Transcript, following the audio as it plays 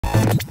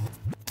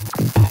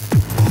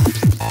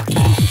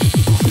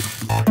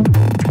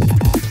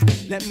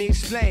Let me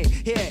explain.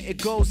 Here it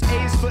goes.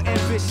 A is for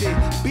ambition.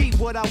 Be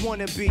what I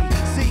wanna be.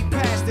 See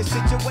past the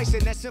situation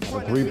that's in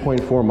front of me.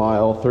 3.4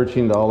 mile,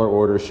 $13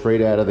 order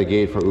straight out of the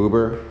gate for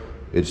Uber.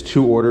 It's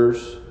 2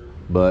 orders,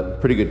 but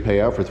pretty good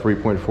payout for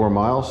 3.4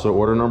 miles. So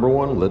order number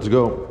 1, let's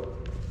go.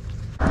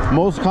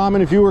 Most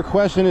common viewer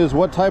question is,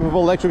 what type of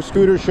electric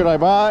scooter should I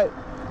buy?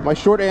 My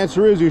short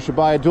answer is you should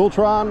buy a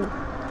Dualtron.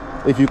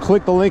 If you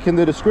click the link in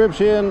the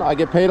description, I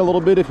get paid a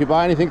little bit if you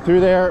buy anything through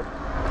there.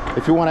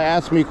 If you want to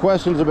ask me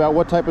questions about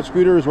what type of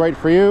scooter is right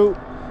for you,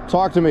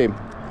 talk to me.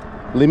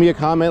 Leave me a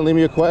comment, leave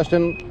me a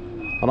question,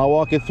 and I'll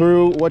walk you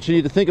through what you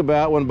need to think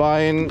about when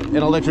buying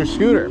an electric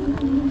scooter.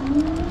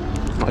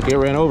 I'll get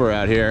ran over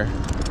out here.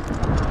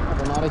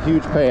 Not a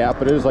huge payout,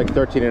 but it is like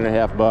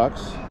 13.5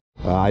 bucks.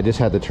 I just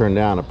had to turn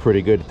down a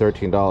pretty good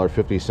 $13.50,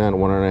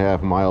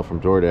 1.5 mile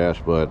from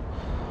Doordash, but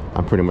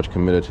I'm pretty much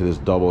committed to this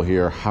double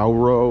here.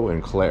 Hauro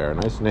and Claire,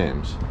 nice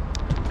names.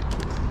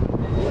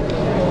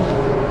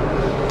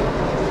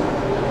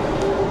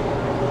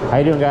 How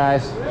you doing,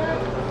 guys?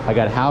 I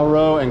got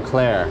Hauro and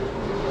Claire.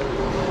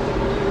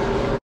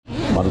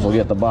 Might as well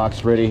get the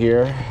box ready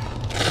here.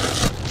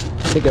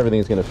 I think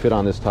everything's gonna fit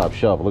on this top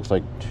shelf. It looks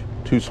like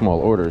 2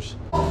 small orders.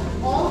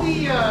 All the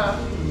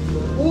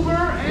Uber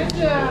and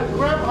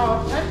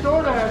Grab and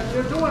Doordash,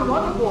 they're doing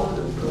wonderful.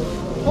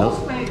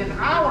 Postmates an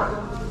hour.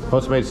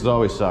 Postmates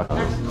always suck.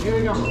 Next, here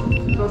we go.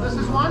 So this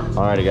is one.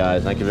 Alrighty,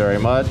 guys. Thank you very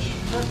much.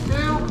 That's 2.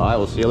 Alright,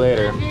 we'll see you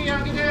later. Thank you,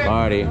 have a good day.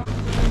 Alrighty.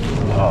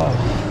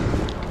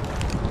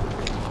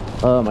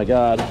 Oh my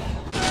God.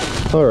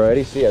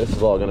 Alrighty, so yeah, this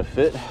is all gonna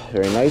fit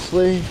very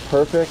nicely.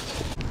 Perfect.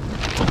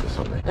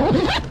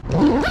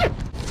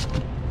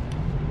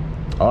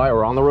 Alright,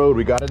 we're on the road.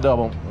 We got a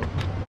double.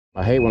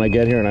 I hate when I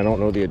get here and I don't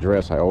know the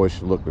address. I always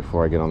should look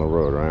before I get on the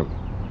road, right?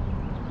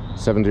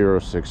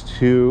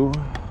 7062.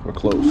 We're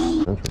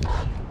close.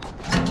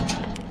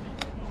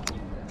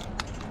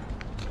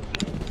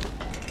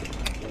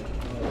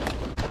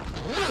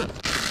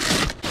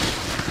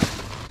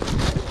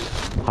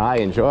 Hi,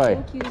 enjoy.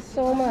 Thank you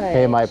so much.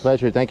 Hey, my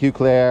pleasure. Thank you,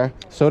 Claire.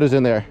 Soda's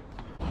in there.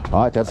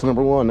 All right, that's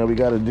number 1. Now we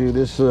got to do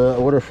this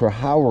order for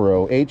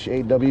Hauro,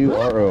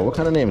 H-A-W-R-O. What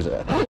kind of name is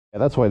that? Yeah,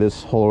 that's why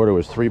this whole order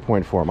was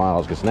 3.4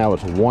 miles, because now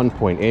it's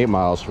 1.8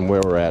 miles from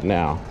where we're at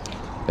now.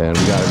 And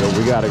we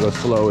gotta go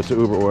slow. It's an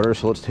Uber order,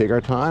 so let's take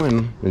our time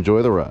and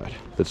enjoy the ride.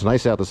 It's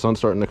nice out, the sun's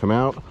starting to come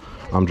out.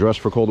 I'm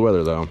dressed for cold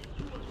weather though.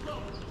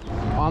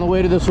 On the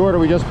way to this order,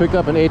 we just picked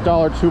up an $8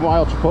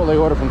 2-mile Chipotle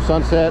order from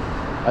Sunset.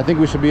 I think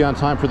we should be on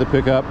time for the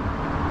pickup.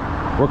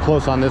 We're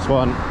close on this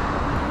one.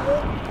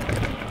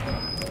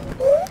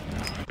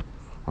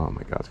 Oh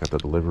my God, it's got the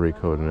delivery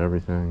code and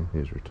everything.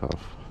 These are tough.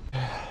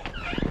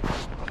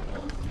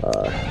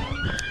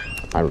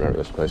 I remember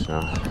this place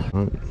now.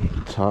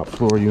 Top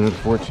floor, unit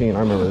 14. I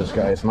remember this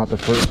guy. It's not the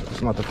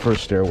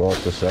first stairwell,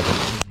 it's the second.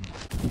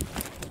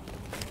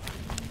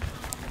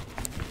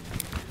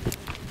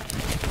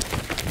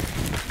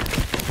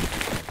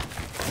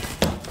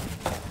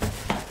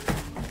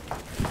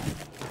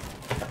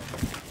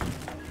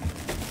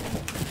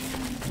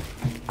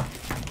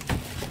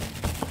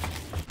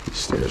 These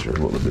stairs are a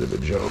little bit of a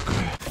joke.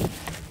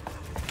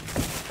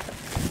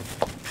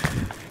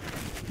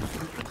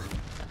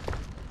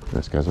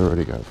 This guy's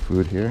already got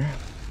food here.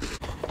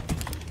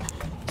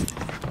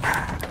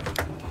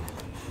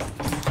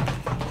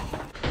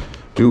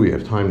 Do we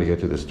have time to get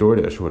to this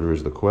Doordash order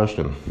is the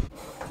question.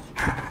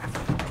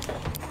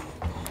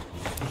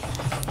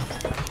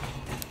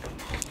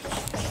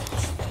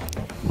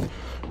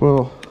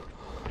 Well,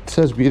 it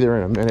says be there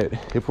in a minute.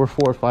 If we're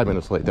 4 or 5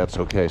 minutes late, that's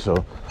okay,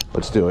 so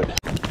let's do it.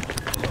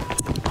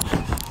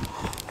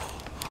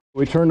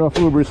 We turned off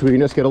Uber so we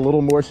can just get a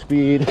little more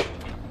speed.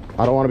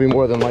 I don't want to be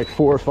more than like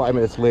 4 or 5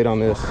 minutes late on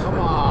this. Come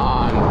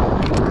on!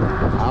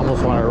 I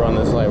almost want to run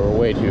this light. We're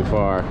way too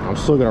far. I'm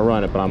still going to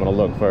run it, but I'm going to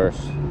look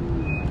first.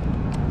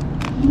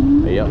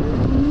 Yep.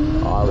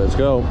 All right, let's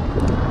go.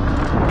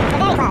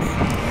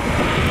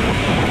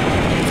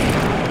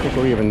 I think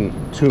we're even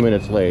 2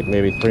 minutes late,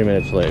 maybe 3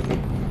 minutes late.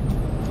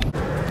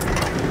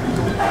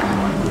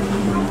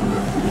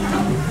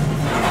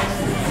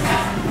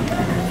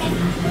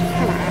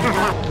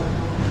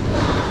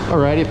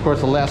 Alrighty, of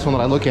course the last one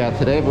that I look at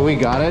today, but we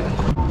got it.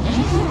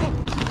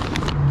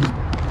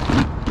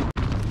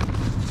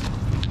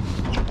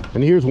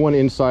 And here's one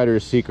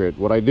insider's secret.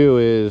 What I do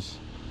is,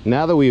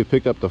 now that we've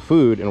picked up the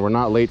food and we're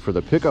not late for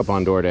the pickup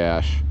on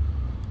Doordash,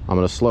 I'm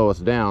gonna slow us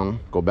down,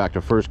 go back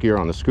to first gear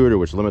on the scooter,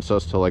 which limits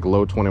us to like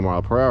low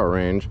 20-mile-per-hour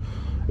range.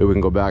 And we can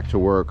go back to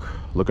work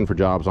looking for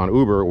jobs on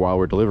Uber while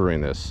we're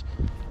delivering this.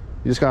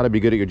 You just gotta be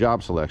good at your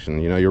job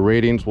selection. You know, your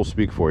ratings will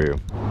speak for you.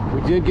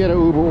 We did get an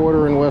Uber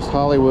order in West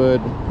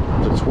Hollywood.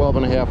 It's a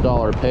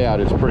 $12.50 payout.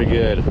 It's pretty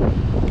good.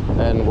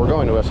 And we're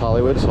going to West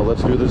Hollywood, so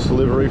let's do this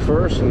delivery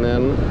first, and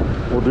then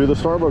we'll do the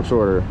Starbucks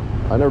order.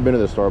 I've never been to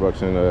the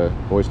Starbucks in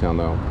Boys Town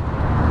though.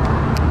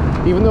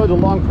 Even though the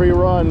Long Prix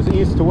runs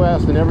east to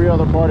west in every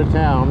other part of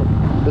town,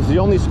 this is the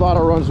only spot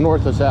that runs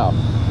north to south.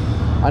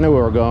 I know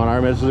where we're going. I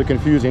remember this is a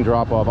confusing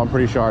drop-off. I'm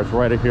pretty sure it's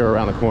right up here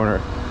around the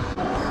corner.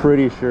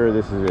 Pretty sure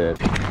this is it.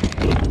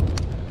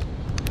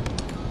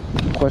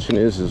 The question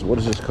is what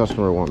does this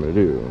customer want me to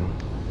do?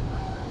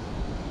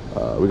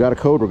 We got a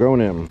code, we're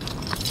going in.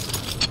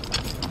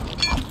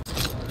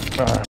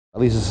 At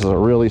least this is a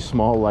really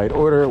small light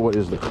order. What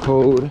is the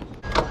code?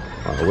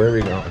 Where are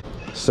we going?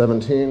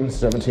 17.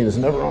 17 is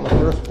never on the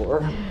first floor.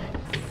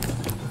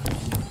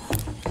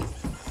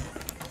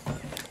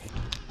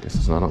 Guess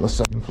it's not on the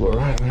second floor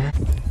either.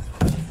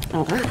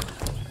 Okay.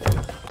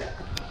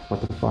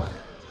 What the fuck?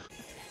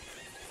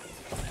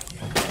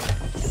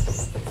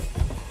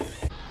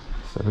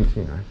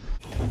 17, right?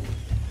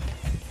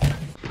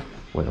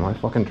 Wait, am I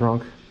fucking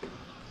drunk?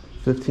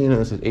 15 and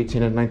this is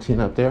 18 and 19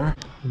 up there.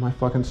 Am I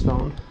fucking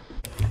stoned?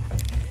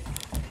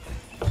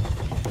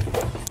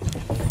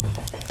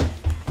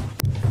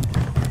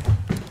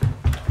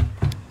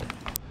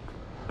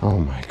 Oh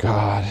my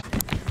god.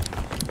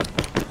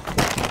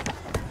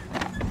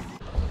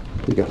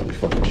 You gotta be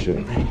fucking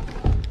shitting me.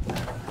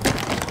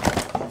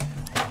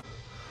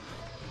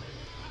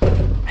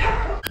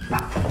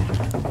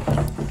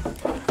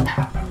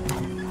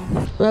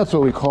 That's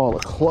what we call a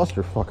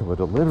clusterfuck of a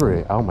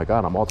delivery. Oh my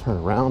god, I'm all turned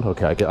around.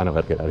 Okay, I know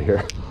how to get out of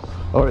here.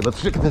 All right,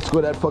 let's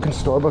go that fucking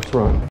Starbucks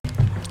run.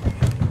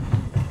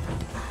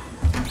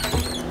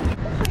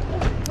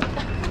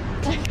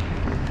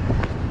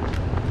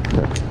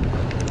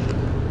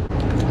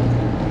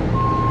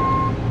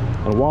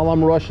 And while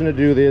I'm rushing to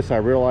do this, I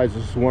realize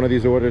this is one of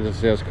these orders that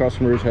says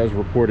customers has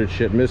reported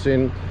shit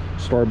missing.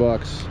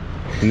 Starbucks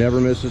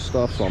never misses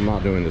stuff, so I'm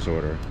not doing this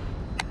order.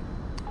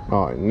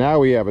 All right, now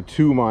we have a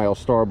 2-mile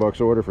Starbucks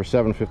order for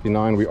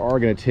 $7.59. We are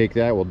going to take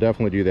that. We'll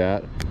definitely do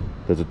that.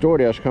 There's a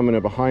Doordash coming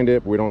in behind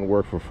it. But we don't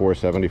work for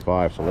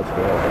 $4.75, so let's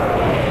go.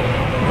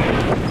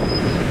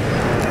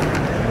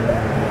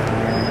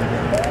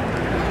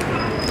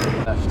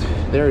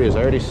 Left. There he is.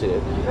 I already see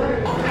it.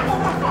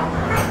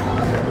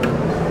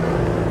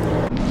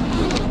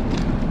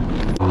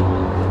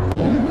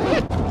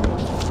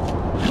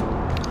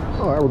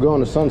 All right, we're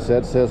going to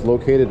Sunset. It says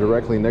located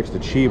directly next to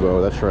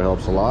Chibo. That sure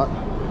helps a lot.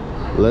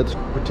 Let's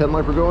pretend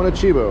like we're going to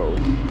Chibo.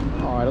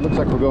 All right, it looks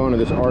like we're going to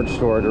this art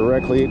store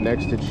directly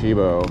next to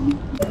Chibo.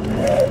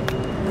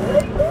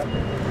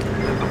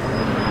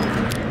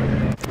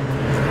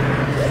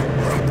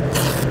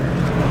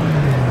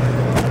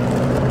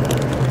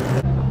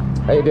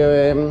 How you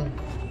doing?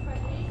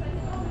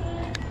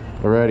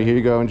 Alrighty, here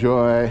you go.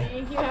 Enjoy.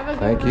 Thank you. Have a good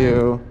Thank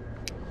you.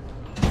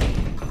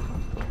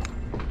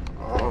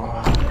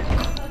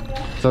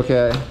 It's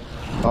okay.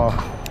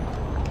 Oh.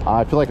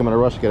 I feel like I'm gonna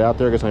rush to get out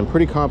there because I'm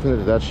pretty confident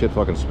that that shit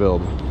fucking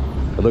spilled.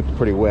 It looked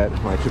pretty wet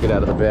when I took it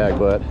out of the bag,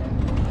 but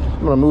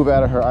I'm gonna move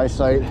out of her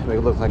eyesight, make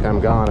it look like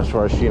I'm gone as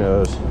far as she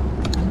knows.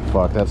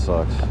 Fuck, that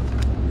sucks.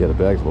 Yeah, the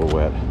bag's a little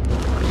wet.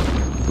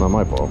 Not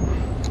my fault.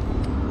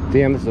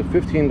 Damn, this is a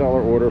 $15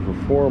 order for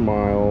 4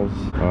 miles.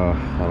 I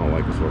don't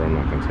like this order, I'm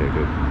not gonna take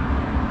it.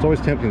 It's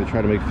always tempting to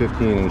try to make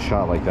 15 in a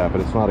shot like that,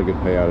 but it's not a good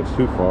payout, it's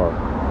too far.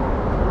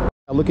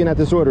 Looking at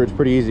this order, it's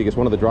pretty easy because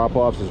one of the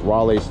drop-offs is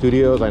Raleigh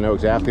Studios. I know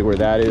exactly where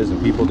that is,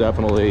 and people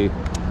definitely,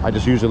 I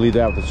just usually leave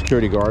that with the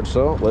security guard.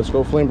 So let's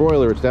go Flame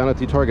Broiler. It's down at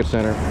the Target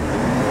Center.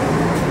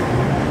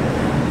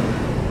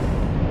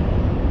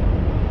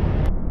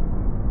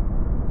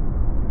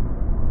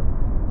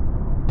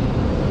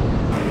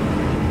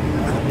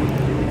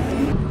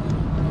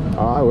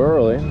 All right, we're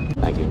early.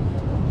 Thank you.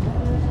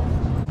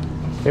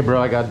 Hey,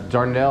 bro, I got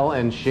Darnell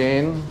and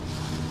Shane.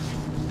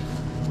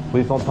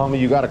 Please don't tell me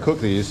you got to cook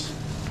these.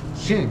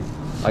 Shane.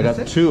 I got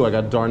two. I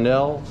got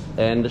Darnell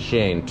and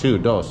Shane.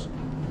 Dos.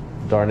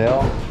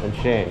 Darnell and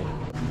Shane.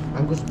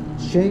 I'm just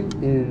Shane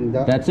in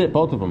that. That's it,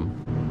 both of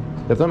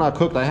them. If they're not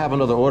cooked, I have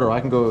another order.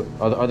 I can go.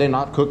 Are they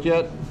not cooked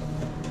yet?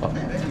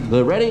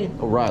 They're ready?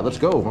 All right, let's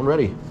go. I'm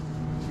ready.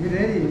 You're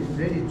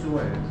ready to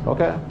wear.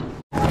 Okay.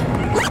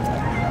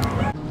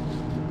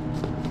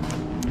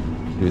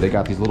 Dude, they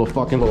got these little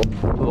fucking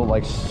little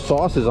like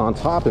sauces on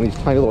top in these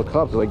tiny little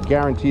cups. They're like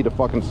guaranteed to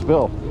fucking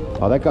spill.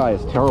 Oh, that guy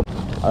is terrible.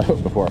 I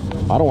hooked before.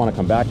 I don't want to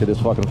come back to this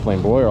fucking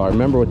Flame Broiler. I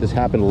remember what this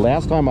happened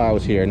last time I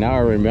was here. Now I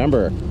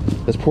remember.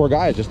 This poor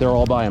guy is just there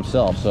all by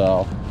himself,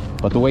 so.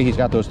 But the way he's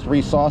got those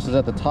 3 sauces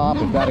at the top,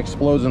 if that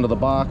explodes into the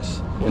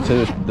box,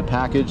 into the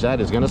package, that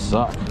is gonna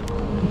suck.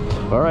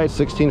 All right,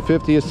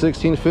 1650 is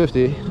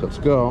 1650. Let's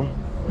go.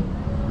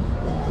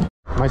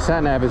 My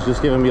sat nav is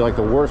just giving me like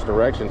the worst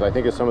directions. I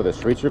think it's some of the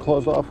streets are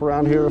closed off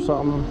around here or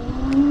something.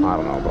 I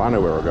don't know, but I know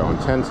where we're going.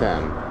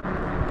 1010.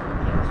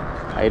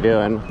 How you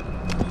doing?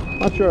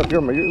 Not sure if you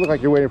look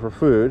like you're waiting for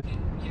food.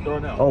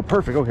 Oh,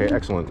 perfect. Okay,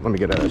 excellent. Let me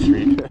get out of the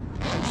street.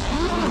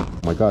 Oh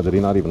my God, did he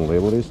not even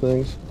label these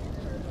things?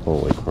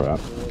 Holy crap.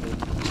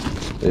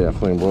 Yeah,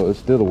 Flame Broiler.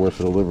 They're the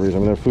worst of deliveries. I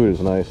mean, their food is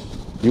nice.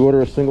 You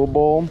order a single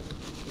bowl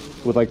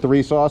with like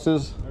 3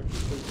 sauces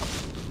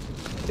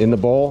in the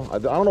bowl. I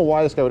don't know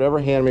why this guy would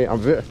ever hand me.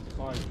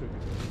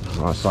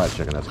 Side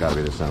chicken. That's got to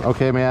be the same.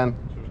 Okay, man.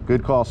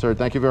 Good call, sir.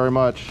 Thank you very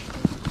much.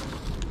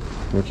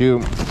 Thank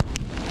you.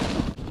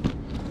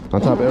 On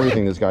top of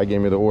everything, this guy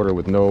gave me the order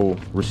with no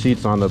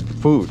receipts on the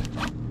food.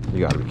 You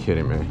gotta be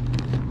kidding me.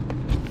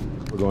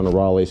 We're going to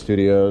Raleigh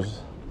Studios.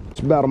 It's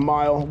about a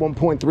mile,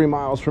 1.3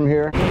 miles from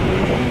here.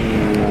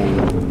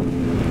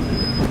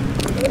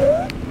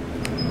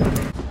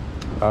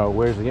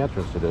 Where's the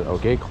entrance to this? Oh,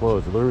 gate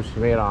closed. Literally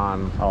made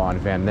on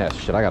Van Ness.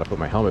 Shit, I gotta put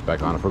my helmet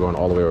back on if we're going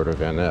all the way over to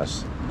Van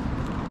Ness.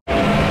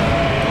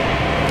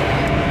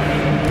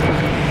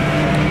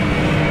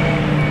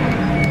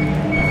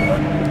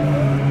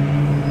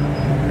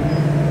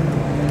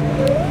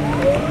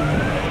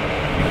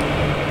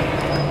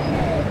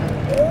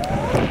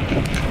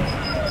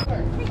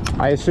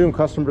 I assume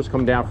customers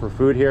come down for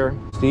food here.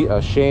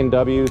 Shane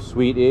W,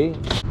 Suite E.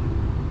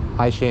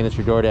 Hi Shane, it's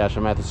your DoorDash.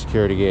 I'm at the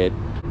security gate.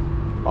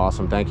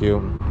 Awesome, thank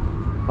you.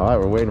 All right,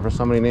 we're waiting for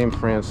somebody named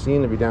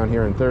Francine to be down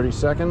here in 30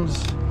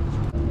 seconds.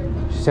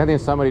 She's sending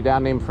somebody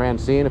down named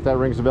Francine, if that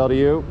rings a bell to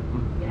you.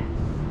 Yeah.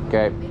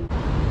 Okay.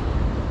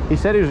 She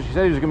said he was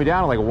gonna be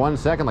down in like 1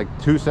 second, like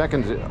 2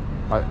 seconds.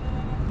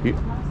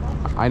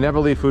 I never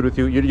leave food with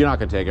you. You're not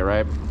gonna take it,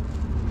 right?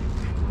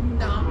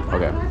 No.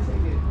 Okay.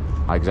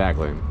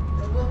 Exactly.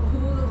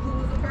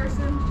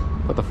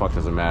 What the fuck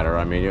does it matter?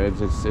 I mean,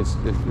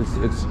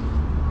 it's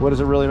what does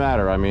it really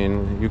matter? I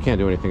mean, you can't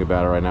do anything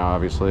about it right now,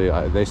 obviously.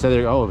 They said,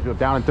 oh,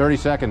 down in 30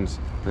 seconds.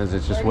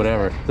 It's just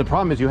whatever. The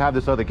problem is you have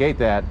this other gate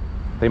that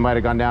they might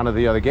have gone down to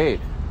the other gate,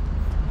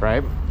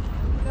 right?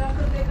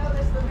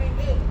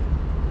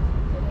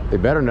 They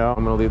better know.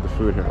 I'm gonna leave the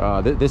food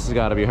here. This has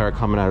got to be her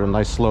coming out, a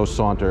nice slow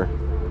saunter.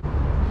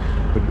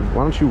 But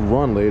why don't you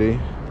run, lady?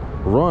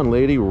 Run,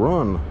 lady,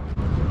 run.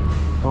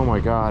 Oh my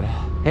God.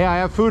 Hey, I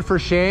have food for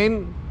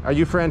Shane. Are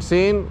you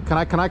Francine?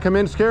 Can I come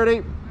in,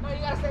 security? No, you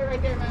gotta stay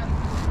right there, man.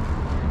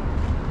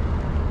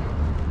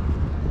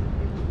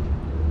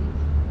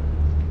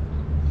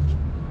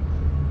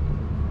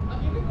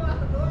 You can go out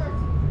the door.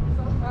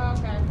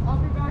 Okay, I'll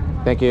be back.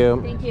 Thank you.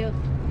 Thank you.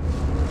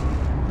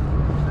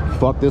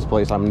 Fuck this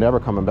place. I'm never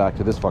coming back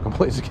to this fucking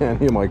place again.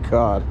 Oh my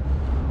God.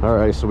 All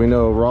right, so we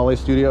know Raleigh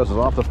Studios is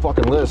off the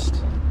fucking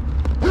list.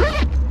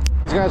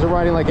 These guys are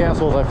riding like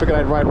assholes. I figured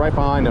I'd ride right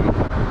behind them.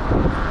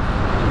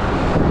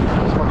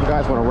 You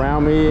guys went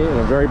around me in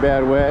a very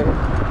bad way.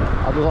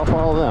 I'll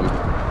follow them.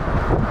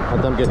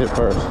 Let them get hit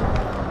first.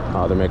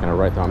 Oh, they're making a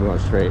right though. I'm going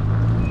straight.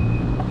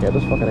 Yeah,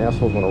 those fucking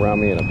assholes went around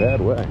me in a bad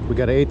way. We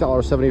got an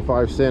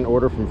 $8.75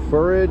 order from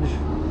Furridge.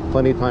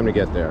 Plenty of time to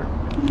get there.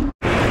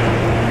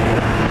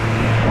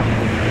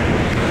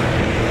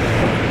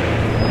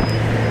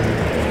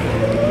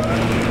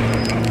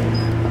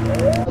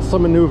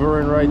 Some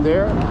maneuvering right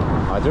there.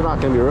 They're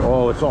not going to be.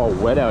 Oh, it's all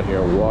wet out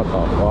here. What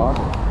the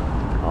fuck?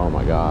 Oh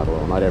my God,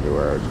 well, not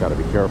everywhere. Just gotta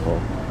be careful.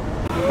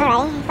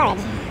 Alrighty, forward.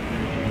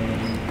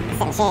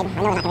 Sit in shade.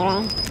 I know we're not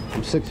gonna be ready.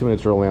 I'm 60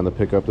 minutes early on the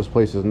pickup. This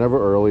place is never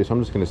early, so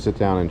I'm just gonna sit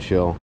down and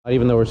chill.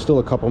 Even though we're still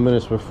a couple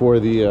minutes before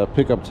the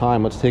pickup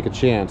time, let's take a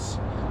chance.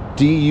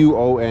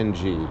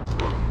 D-U-O-N-G.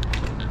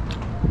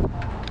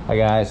 Hi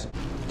guys.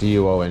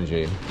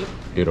 D-U-O-N-G.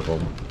 Beautiful.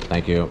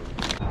 Thank you.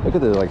 Look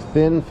at this, like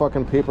thin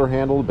fucking paper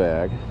handled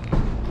bag.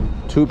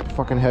 2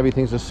 fucking heavy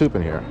things of soup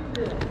in here.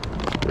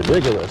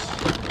 Ridiculous.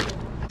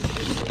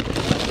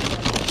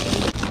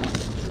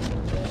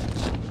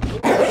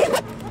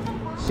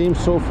 Seems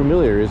so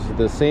familiar. Is it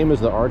the same as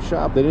the art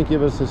shop? They didn't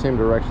give us the same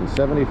direction.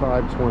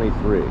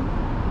 7523.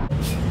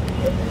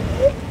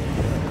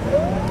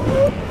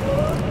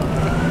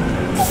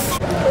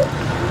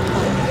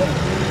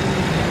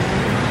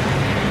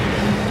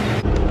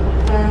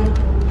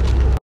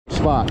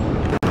 Spot.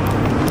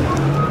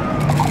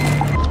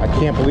 I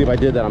can't believe I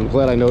did that. I'm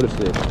glad I noticed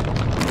it.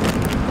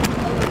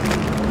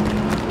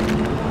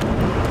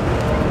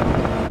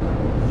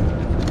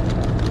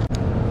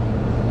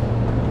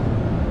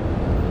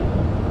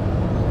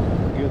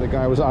 The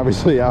guy was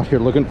obviously out here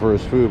looking for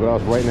his food, but I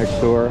was right next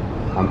door.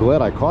 I'm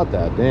glad I caught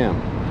that. Damn.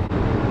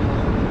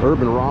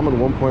 Urban Ramen,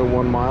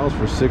 1.1 miles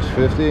for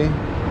 $6.50.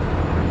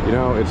 You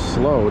know, it's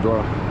slow.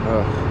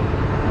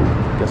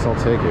 Guess I'll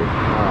take it.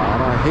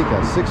 I hate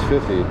that.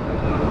 $6.50.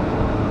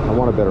 I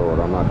want a better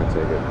order. I'm not gonna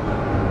take it.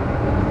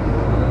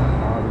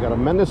 We got a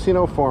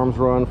Mendocino Farms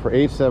run for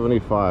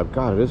 $8.75.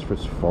 God,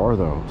 it's far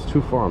though. It's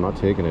too far. I'm not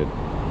taking it.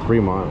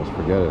 3 miles.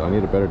 Forget it. I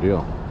need a better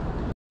deal.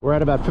 We're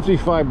at about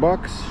 55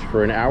 bucks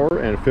for an hour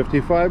and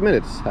 55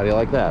 minutes. How do you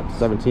like that?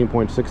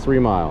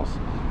 17.63 miles.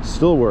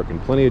 Still working.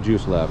 Plenty of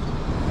juice left.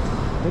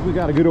 I think we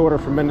got a good order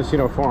from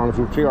Mendocino Farms,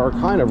 which we are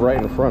kind of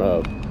right in front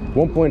of.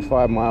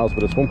 1.5 miles,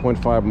 but it's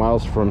 1.5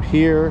 miles from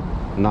here.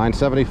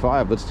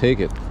 $9.75. Let's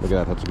take it. Look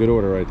at that. That's a good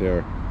order right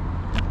there.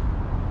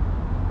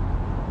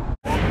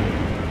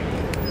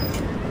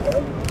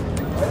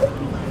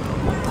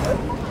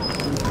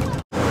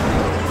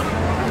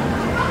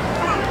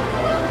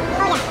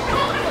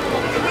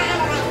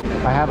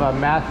 I have a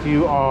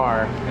Matthew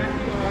R.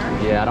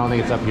 Yeah, I don't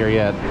think it's up here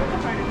yet.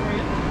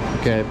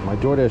 Okay, my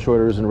DoorDash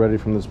order isn't ready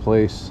from this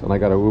place, and I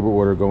got an Uber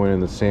order going in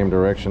the same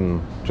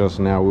direction just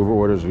now. Uber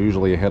orders are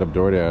usually ahead of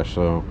DoorDash,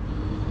 so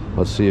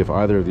let's see if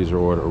either of these are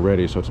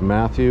ready. So it's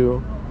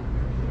Matthew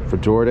for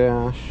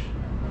DoorDash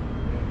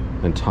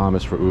and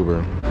Thomas for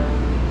Uber.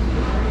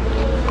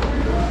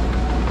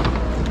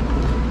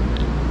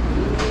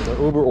 The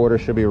Uber order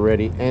should be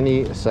ready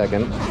any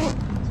second. So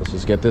let's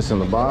just get this in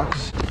the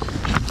box.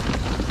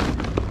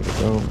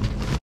 There we go.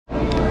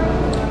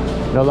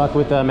 No luck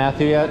with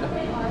Matthew yet?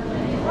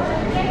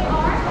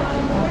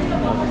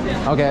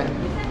 Okay.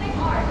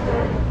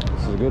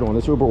 This is a good one.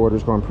 This Uber order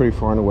is going pretty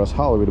far into West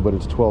Hollywood, but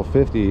it's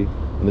 $12.50,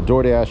 and the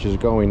Doordash is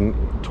going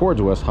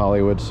towards West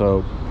Hollywood,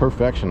 so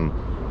perfection.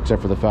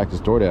 Except for the fact this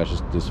Doordash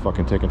is just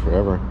fucking taking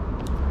forever.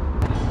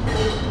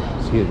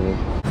 See you, dude.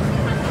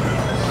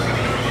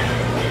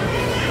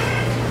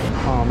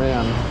 Oh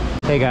man.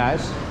 Hey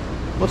guys,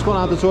 what's going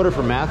on with this order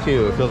for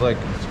Matthew? It feels like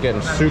it's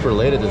getting super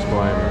late at this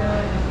point.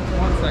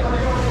 1 second.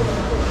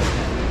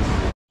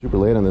 Super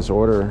late on this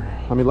order.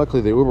 I mean,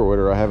 luckily the Uber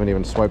order, I haven't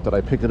even swiped that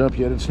I picked it up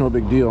yet. It's no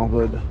big deal,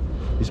 but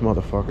these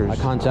motherfuckers. I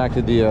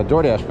contacted the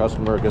DoorDash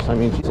customer because, I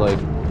mean, she's like,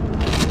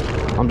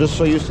 I'm just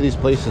so used to these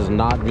places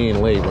not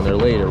being late. When they're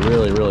late, it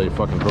really, really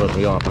fucking throws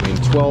me off. I mean,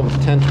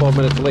 10, 12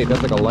 minutes late,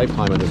 that's like a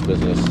lifetime in this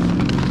business.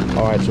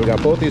 All right, so we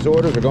got both these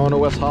orders. We're going to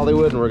West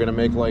Hollywood, and we're gonna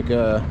make like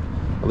at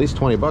least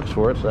 20 bucks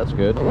for it, so that's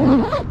good.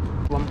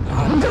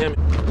 God damn it.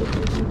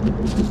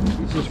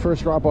 This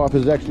first drop off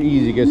is actually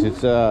easy because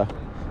it's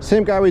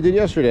same guy we did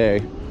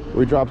yesterday.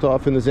 We dropped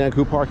off in the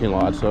Zanku parking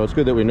lot, so it's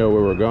good that we know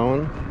where we're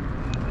going.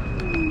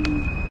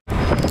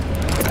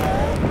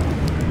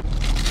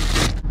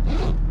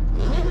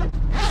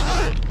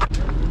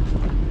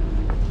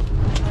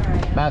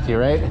 Matthew,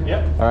 right?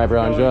 Yep. All right,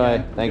 bro,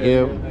 enjoy. Thank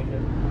you.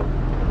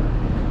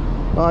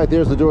 All right,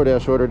 there's the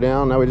DoorDash order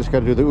down. Now we just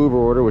got to do the Uber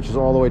order, which is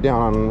all the way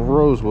down on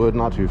Rosewood,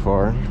 not too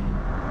far.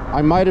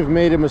 I might have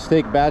made a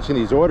mistake batching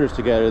these orders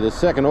together. The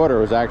second order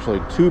was actually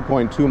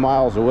 2.2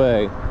 miles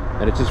away,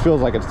 and it just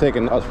feels like it's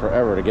taken us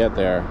forever to get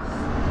there.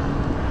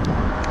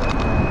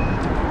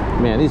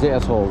 Man, these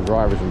asshole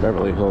drivers in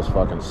Beverly Hills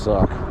fucking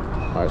suck.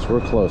 All right, so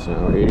we're close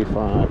now.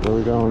 85, where are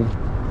we going?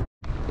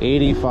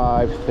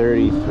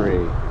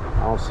 85.33.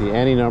 I don't see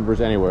any numbers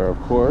anywhere, of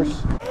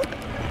course.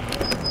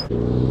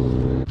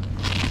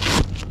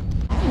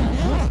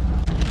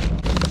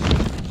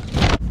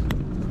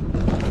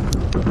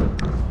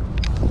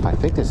 I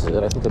think this is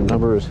it. I think the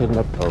number is hidden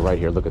up. Oh, right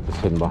here. Look at this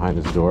hidden behind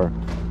this door.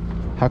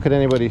 How could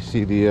anybody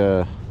see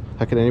the,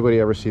 how could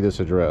anybody ever see this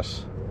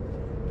address?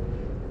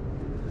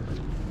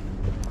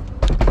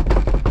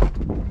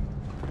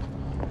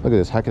 Look at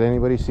this. How could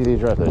anybody see the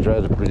address?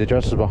 The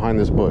address is behind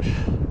this bush.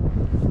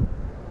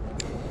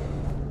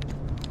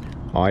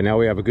 All right, now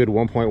we have a good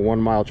 1.1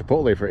 mile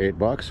Chipotle for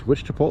 $8.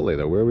 Which Chipotle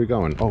though? Where are we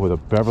going? Oh, with a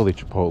Beverly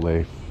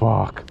Chipotle.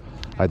 Fuck.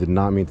 I did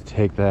not mean to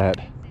take that.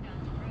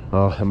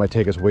 Oh, that might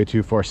take us way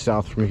too far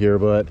south from here,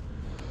 but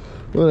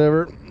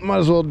whatever. Might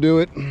as well do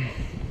it.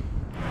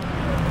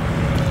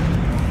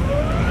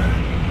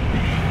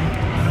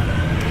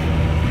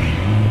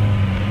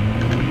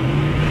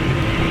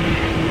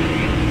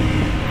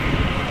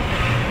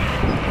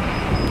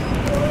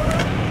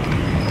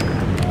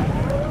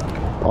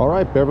 All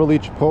right, Beverly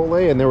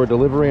Chipotle, and they were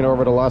delivering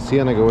over to La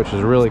Cienega, which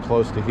is really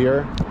close to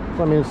here.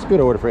 So, I mean, it's a good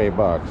order for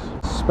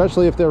 $8,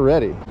 especially if they're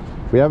ready.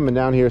 We haven't been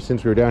down here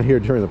since we were down here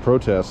during the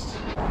protests.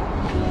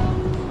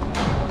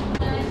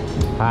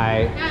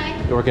 Hi.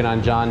 Hi. You're working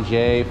on John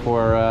Jay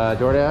for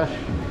DoorDash?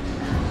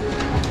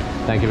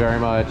 Thank you very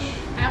much.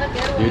 Have a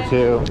good one. You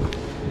too.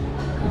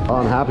 Oh,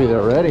 I'm happy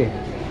they're ready.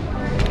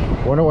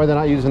 Wonder why they're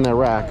not using their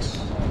racks.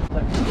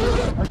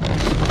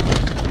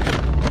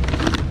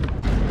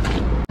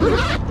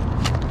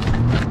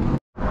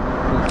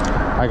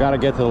 I gotta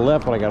get to the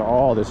left, but I got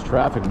all this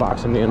traffic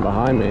boxing me in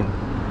behind me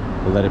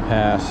to let it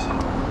pass.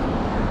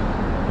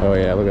 Oh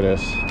yeah, look at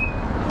this.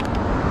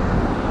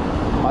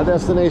 My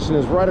destination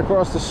is right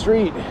across the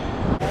street.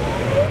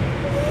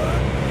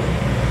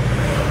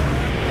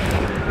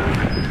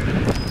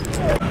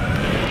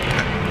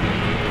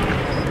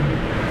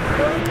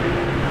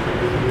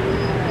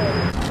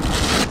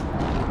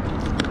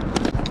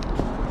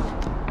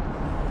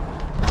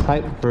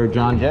 Hi, for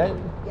John Jay?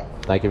 Yes.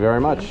 Thank you very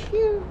much. Thank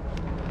you.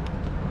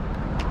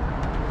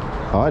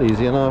 All right,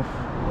 easy enough.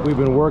 We've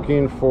been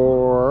working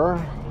for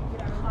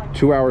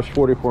 2 hours,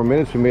 44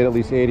 minutes. We made at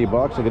least $80.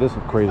 Look at this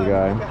crazy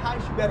guy.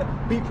 You better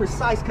be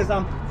precise because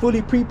I'm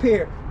fully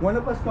prepared. One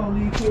of us gonna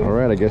leave here. All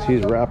right, I guess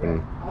he's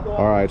rapping.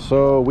 All right,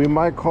 so we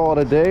might call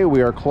it a day.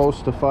 We are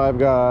close to 5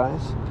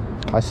 guys.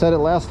 I said it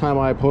last time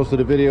I posted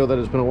a video that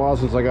it's been a while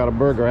since I got a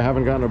burger. I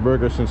haven't gotten a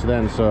burger since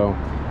then, so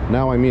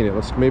now I mean it.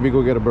 Let's maybe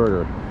go get a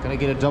burger. Can I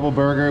get a double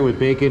burger with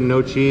bacon,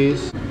 no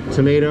cheese,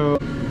 tomato,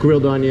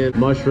 grilled onion,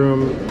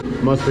 mushroom,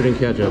 mustard, and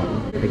ketchup?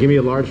 And give me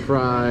a large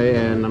fry,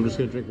 and I'm just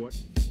gonna drink what?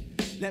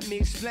 Let me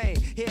explain.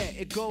 Here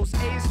it goes.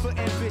 A is for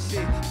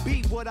ambition.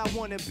 Be what I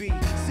wanna be.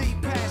 See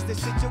past the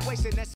situation that's